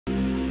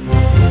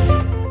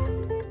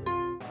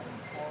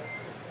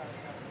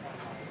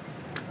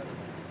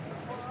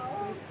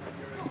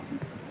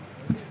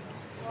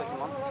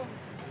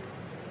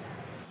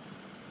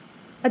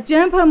အကြ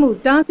မ်းဖက်မှု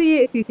တားဆီး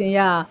ရေးအစီအစဉ်အရ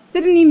စ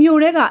စ်ဒနီမြို့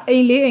ထဲကအိ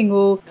မ်လေးအိမ်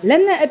ကိုလ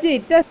က်နက်အပြည့်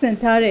တပ်ဆင်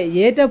ထားတဲ့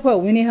ရဲတပ်ဖွဲ့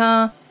ဝင်တွေဟာ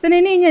စနေ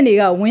နေ့ညနေ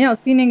ကဝင်ရောက်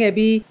စီးနင်းခဲ့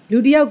ပြီးလူ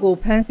တစ်ယောက်ကို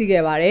ဖမ်းဆီး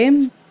ခဲ့ပါတယ်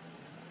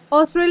။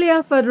 Australia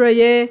Federal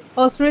ရဲ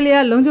Australia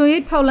လုံခြုံ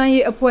ရေးထောက်လှမ်း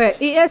ရေးအဖွဲ့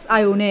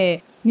ASIO နဲ့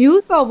New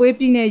South Wales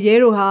ပြည်နယ်ရဲ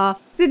တို့ဟာ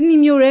စစ်ဒနီ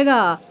မြို့ထဲက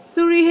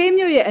ဆူရီဟေး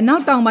မြို့ရဲ့အနော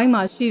က်တောင်ပိုင်း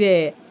မှာရှိ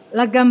တဲ့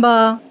Lakamba,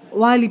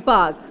 Wiley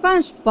Park,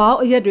 Punch Bowl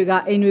အရက်တွေက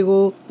အိမ်တွေ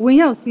ကိုဝင်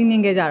ရောက်စီးန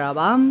င်းခဲ့ကြတာ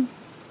ပါ။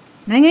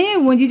နိုင်ငံရဲ့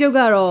ဝန်ကြီးချုပ်က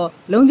တော့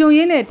လုံခြုံ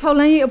ရေးနဲ့ထောက်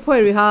လှမ်းရေးအဖွဲ့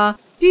တွေဟာ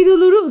ပြည်သူ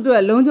လူထုအတွ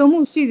က်လုံခြုံမှု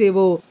ရှိစေ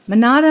ဖို့မ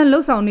နာတမ်းလှု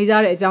ပ်ဆောင်နေကြ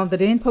တဲ့အကြောင်းသ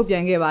တင်းထုတ်ပြ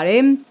န်ခဲ့ပါတ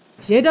ယ်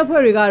။ရဲတပ်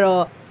ဖွဲ့တွေက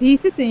တော့ဒီ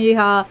စစ်စင်ရေး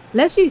ဟာလ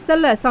က်ရှိဆက်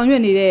လက်ဆောင်ရွ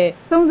က်နေတဲ့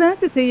စုံစမ်း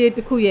စစ်ဆေးရေးတ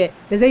စ်ခုရဲ့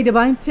တစ်စိတ်တစ်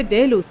ပိုင်းဖြစ်တ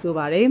ယ်လို့ဆို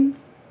ပါတယ်။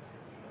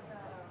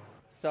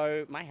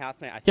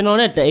 ကျွန်တော်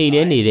နဲ့တအိမ်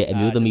ထဲနေတဲ့အ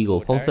မျိုးသမီးကို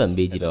ဖုန်းဆက်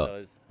မေးကြည့်တော့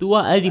 "तू က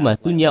အဲ့ဒီမှာ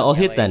စူညာအော်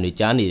ဟစ်တန်တွေ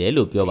ကြားနေတယ်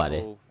လို့ပြောပါတ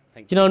ယ်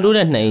။ကျွန်တော်တို့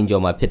နဲ့2အိမ်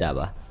ကျော်မှာဖြစ်တာ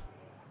ပါ။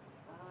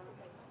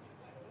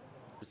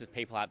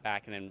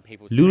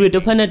လူတွေတ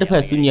စ်ဖက်နဲ့တစ်ဖ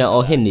က်စူညာ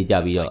အော်ဟစ်နေကြ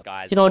ပြီးတော့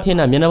ကျွန်တော်ထင်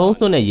တာမျက်နှာဖုံး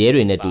စွန့်တဲ့ရဲ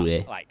တွေနဲ့တူတ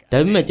ယ်။ဒါ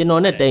ပေမဲ့ကျွန်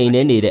တော်နဲ့တအိမ်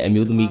ထဲနေတဲ့အ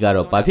မျိုးသမီးက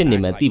တော့ဘာဖြစ်နေ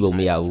မှန်းသိဖို့မ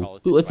ရဘူး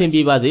။သူအဆင်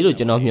ပြေပါစေလို့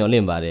ကျွန်တော်မျှော်လ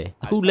င့်ပါတယ်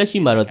။အခုလက်ရှိ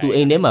မှာတော့သူ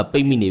အိမ်ထဲမှာပိ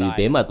တ်မိနေပြီး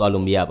ဘဲမှသွား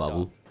လို့မရပါ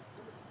ဘူး။